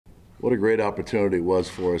what a great opportunity it was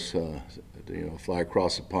for us to fly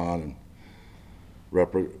across the pond and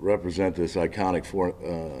represent this iconic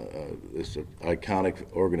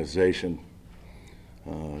organization,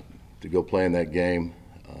 to go play in that game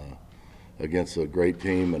against a great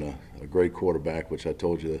team and a great quarterback, which I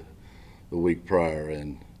told you the week prior,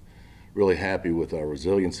 and really happy with our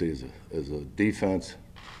resiliency as a defense,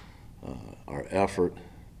 our effort.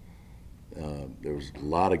 There was a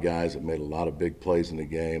lot of guys that made a lot of big plays in the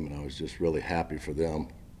game, and I was just really happy for them,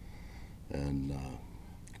 and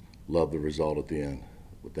loved the result at the end.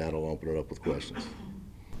 With that, I'll open it up with questions.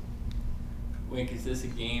 Wink, is this a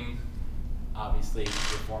game, obviously your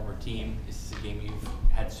former team, is this a game you've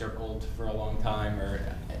had circled for a long time, or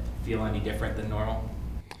feel any different than normal?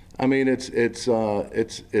 I mean, it's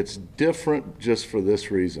different just for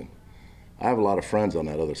this reason. I have a lot of friends on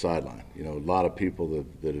that other sideline, a lot of people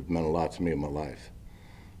that have meant a lot to me in my life.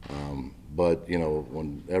 But,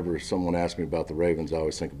 whenever someone asks me about the Ravens, I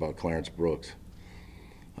always think about Clarence Brooks,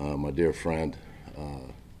 my dear friend.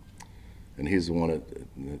 And he's the one that,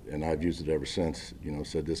 and I've used it ever since,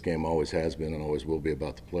 said this game always has been and always will be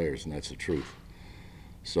about the players, and that's the truth.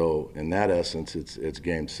 So in that essence, it's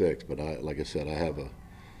game 6. But like I said, I have a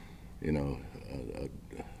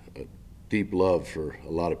deep love for a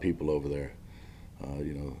lot of people over there.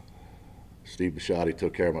 Steve Bisciotti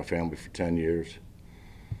took care of my family for 10 years.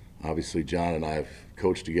 Obviously, John and I have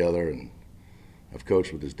coached together, and I've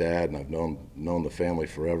coached with his dad, and I've known the family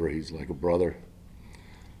forever. He's like a brother.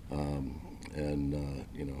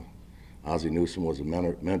 Ozzie Newsome was a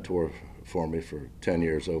mentor for me for 10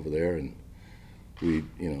 years over there, and we,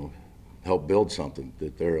 helped build something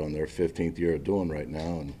that they're on their 15th year of doing right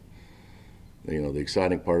now. And the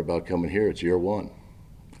exciting part about coming here, it's year 1,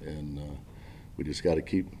 and we just got to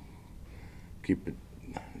keep it,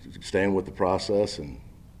 staying with the process and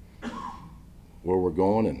where we're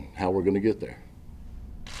going and how we're going to get there.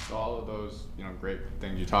 So all of those, great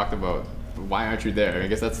things you talked about, why aren't you there? I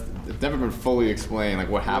guess it's never been fully explained, like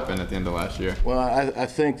what happened at the end of last year. Well, I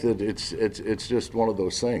think that it's just one of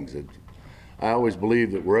those things. I always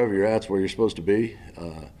believe that wherever you're at's where you're supposed to be.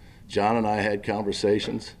 John and I had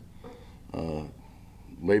conversations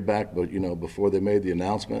way back, but before they made the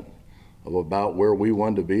announcement about where we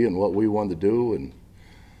wanted to be and what we wanted to do, and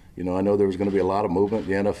I know there was going to be a lot of movement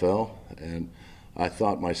in the NFL, and I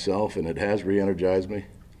thought myself, and it has re-energized me,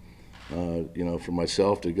 for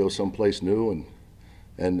myself to go someplace new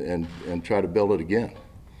and try to build it again.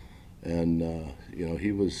 And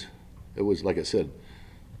it was like I said,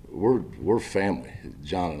 we're family.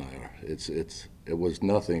 John and I are. It was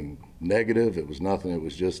nothing negative. It was nothing. It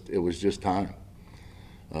was just time.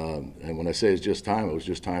 And when I say it's just time, it was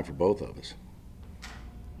just time for both of us.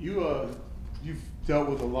 You've dealt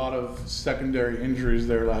with a lot of secondary injuries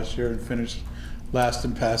there last year and finished last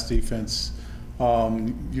in pass defense.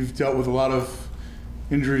 You've dealt with a lot of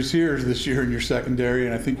injuries here this year in your secondary,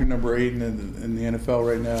 and I think you're number 8 in the NFL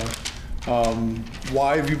right now.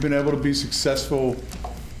 Why have you been able to be successful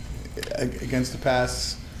against the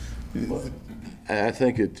pass? I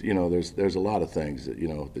think there's a lot of things that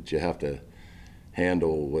that you have to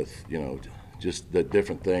handle with just the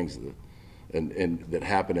different things and that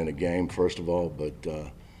happen in a game, first of all. But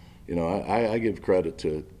I give credit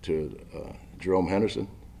to Jerome Henderson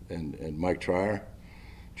and Mike Trier.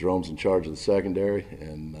 Jerome's in charge of the secondary,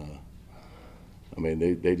 and I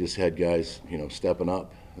mean they just had guys stepping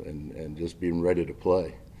up and just being ready to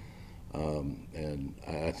play. And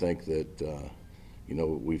I think that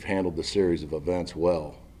we've handled the series of events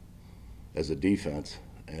well as a defense,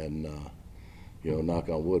 and knock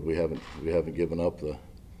on wood, we haven't given up the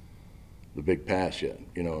big pass yet.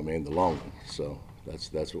 The long one. So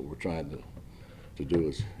that's what we're trying to do,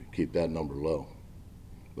 is keep that number low.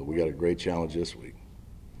 But we got a great challenge this week.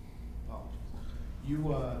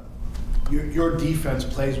 Your defense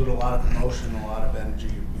plays with a lot of emotion, a lot of energy,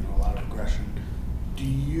 a lot of aggression. Do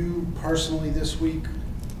you personally this week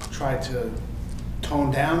try to tone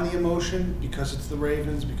down the emotion because it's the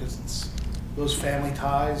Ravens, because it's those family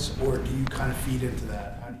ties, or do you kind of feed into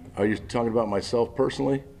that? Are you talking about myself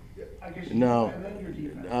personally? I guess no. And then your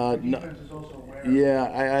defense. Your defense is also aware.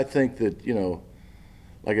 Yeah, I think that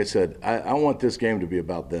like I said, I want this game to be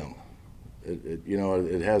about them.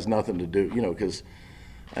 It has nothing to do, because,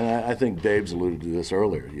 and I think Dave's alluded to this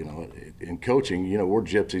earlier, in coaching, we're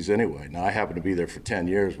gypsies anyway. Now, I happen to be there for 10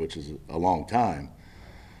 years, which is a long time,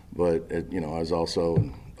 but, I was also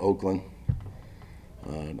in Oakland,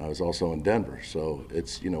 and I was also in Denver. So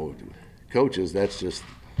it's, coaches, that's just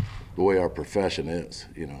the way our profession is,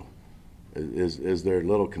 Is there a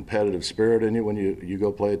little competitive spirit in you when you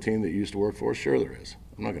go play a team that you used to work for? Sure there is.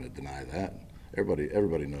 I'm not going to deny that.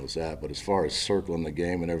 Everybody knows that. But as far as circling the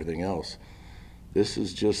game and everything else, this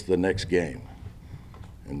is just the next game.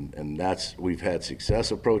 And we've had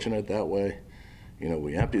success approaching it that way. You know,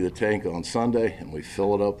 we empty the tank on Sunday and we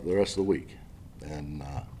fill it up the rest of the week. And,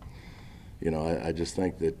 you know, I just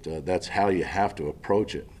think that that's how you have to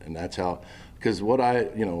approach it. And that's how, because what I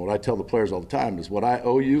tell the players all the time is what I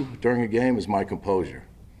owe you during a game is my composure.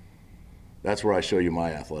 That's where I show you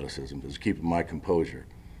my athleticism, is keeping my composure.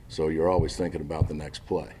 So you're always thinking about the next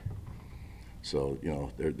play. So, you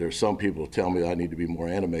know, there's some people who tell me that I need to be more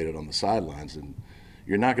animated on the sidelines, and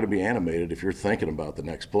you're not going to be animated if you're thinking about the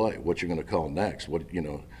next play, what you're going to call next. What, you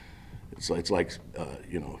know, it's like,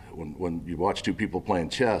 you know, when you watch two people playing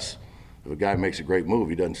chess, if a guy makes a great move,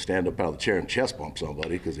 he doesn't stand up out of the chair and chest bump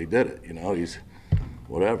somebody because he did it. You know, he's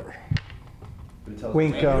whatever.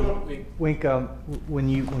 Wink, when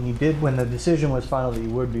the decision was final that you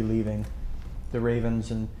would be leaving the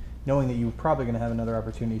Ravens, and knowing that you were probably going to have another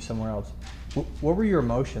opportunity somewhere else, what were your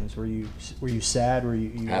emotions? Were you sad? Were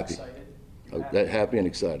you happy? Excited? Happy and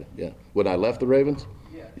excited. Yeah. When I left the Ravens,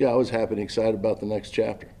 yeah, I was happy and excited about the next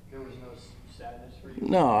chapter. There was no sadness for you?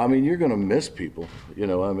 No, I mean, you're going to miss people. You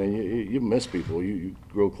know, I mean, you miss people. You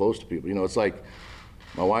grow close to people. You know, it's like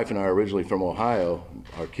my wife and I are originally from Ohio.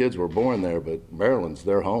 Our kids were born there, but Maryland's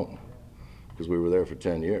their home because we were there for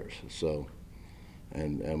 10 years. So,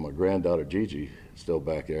 and my granddaughter Gigi is still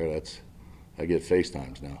back there. I get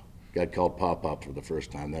FaceTimes now. Got called Pop-Pop for the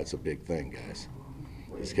first time. That's a big thing, guys.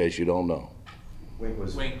 In case you don't know.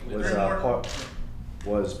 Was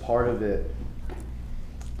part of it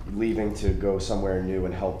leaving to go somewhere new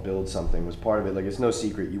and help build something? Was part of it, like, it's no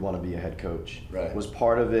secret you want to be a head coach. Right. Was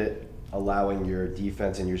part of it allowing your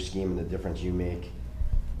defense and your scheme and the difference you make,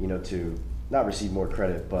 you know, to not receive more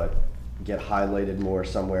credit, but get highlighted more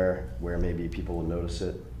somewhere where maybe people will notice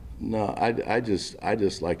it? No, I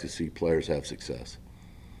just like to see players have success.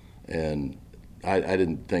 And I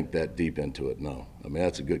didn't think that deep into it, no. I mean,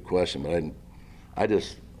 that's a good question, but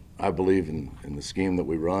I believe in the scheme that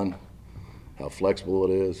we run, how flexible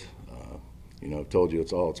it is. You know, I've told you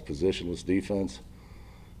it's positionless defense,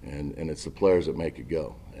 and it's the players that make it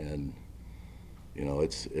go. And you know,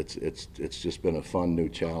 it's just been a fun new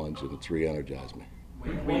challenge, and it's re-energized me.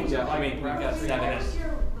 We've got 7 What is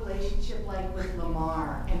your relationship like with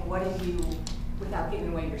Lamar, and what have you, without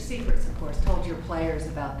giving away your secrets, of course, told your players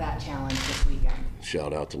about that challenge this weekend?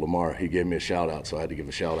 Shout out to Lamar. He gave me a shout out, so I had to give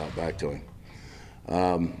a shout out back to him.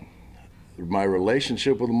 My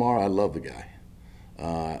relationship with Lamar, I love the guy.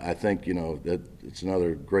 I think, you know, that it's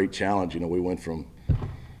another great challenge. You know, we went from,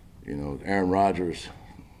 you know, Aaron Rodgers,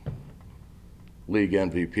 league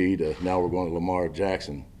MVP, to now we're going to Lamar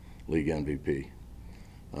Jackson, league MVP,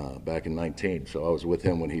 back in 19. So I was with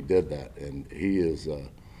him when he did that, and he is an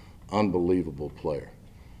unbelievable player.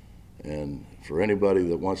 And for anybody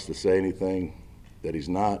that wants to say anything that he's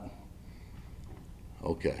not,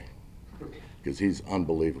 okay, because he's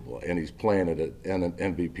unbelievable, and he's playing at an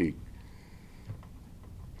MVP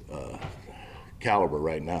caliber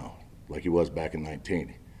right now, like he was back in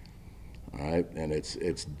 19. All right, and it's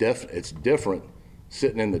different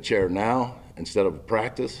sitting in the chair now instead of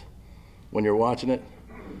practice when you're watching it.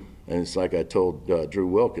 And it's like I told Drew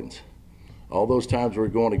Wilkins, all those times we were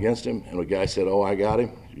going against him, and a guy said, "Oh, I got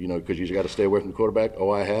him," you know, because you got to stay away from the quarterback.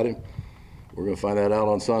 "Oh, I had him." We're going to find that out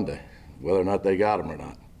on Sunday, whether or not they got him or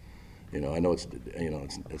not. You know, I know it's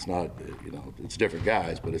not, you know, it's different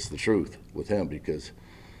guys, but it's the truth with him, because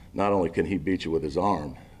not only can he beat you with his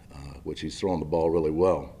arm, which he's throwing the ball really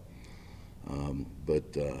well,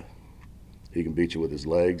 but he can beat you with his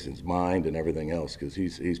legs, his mind, and everything else, because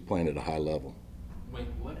he's playing at a high level. Wait,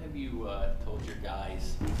 what have you told your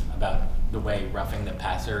guys about the way roughing the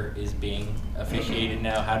passer is being officiated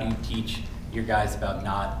now? How do you teach your guys about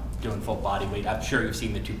not doing full body weight? I'm sure you've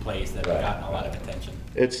seen the 2 plays that have gotten a lot of attention.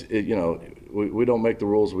 You know, we don't make the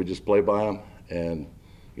rules, we just play by them. And,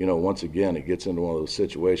 you know, once again, it gets into one of those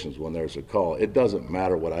situations when there's a call. It doesn't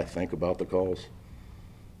matter what I think about the calls.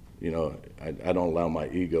 You know, I don't allow my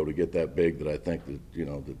ego to get that big that I think that, you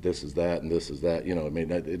know, that this is that and this is that. You know, I mean,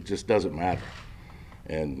 it just doesn't matter.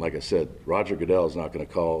 And like I said, Roger Goodell is not going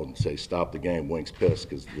to call and say, "Stop the game, Wink's pissed,"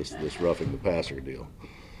 because this roughing the passer deal.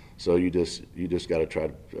 So you just got to try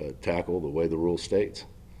to tackle the way the rule states.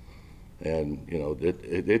 And you know,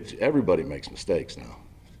 everybody makes mistakes now.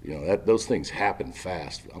 You know, those things happen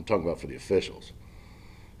fast. I'm talking about for the officials.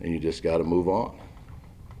 And you just got to move on.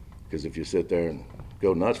 Because if you sit there and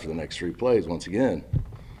go nuts for the next 3 plays, once again,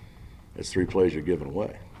 it's 3 plays you're giving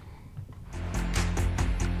away.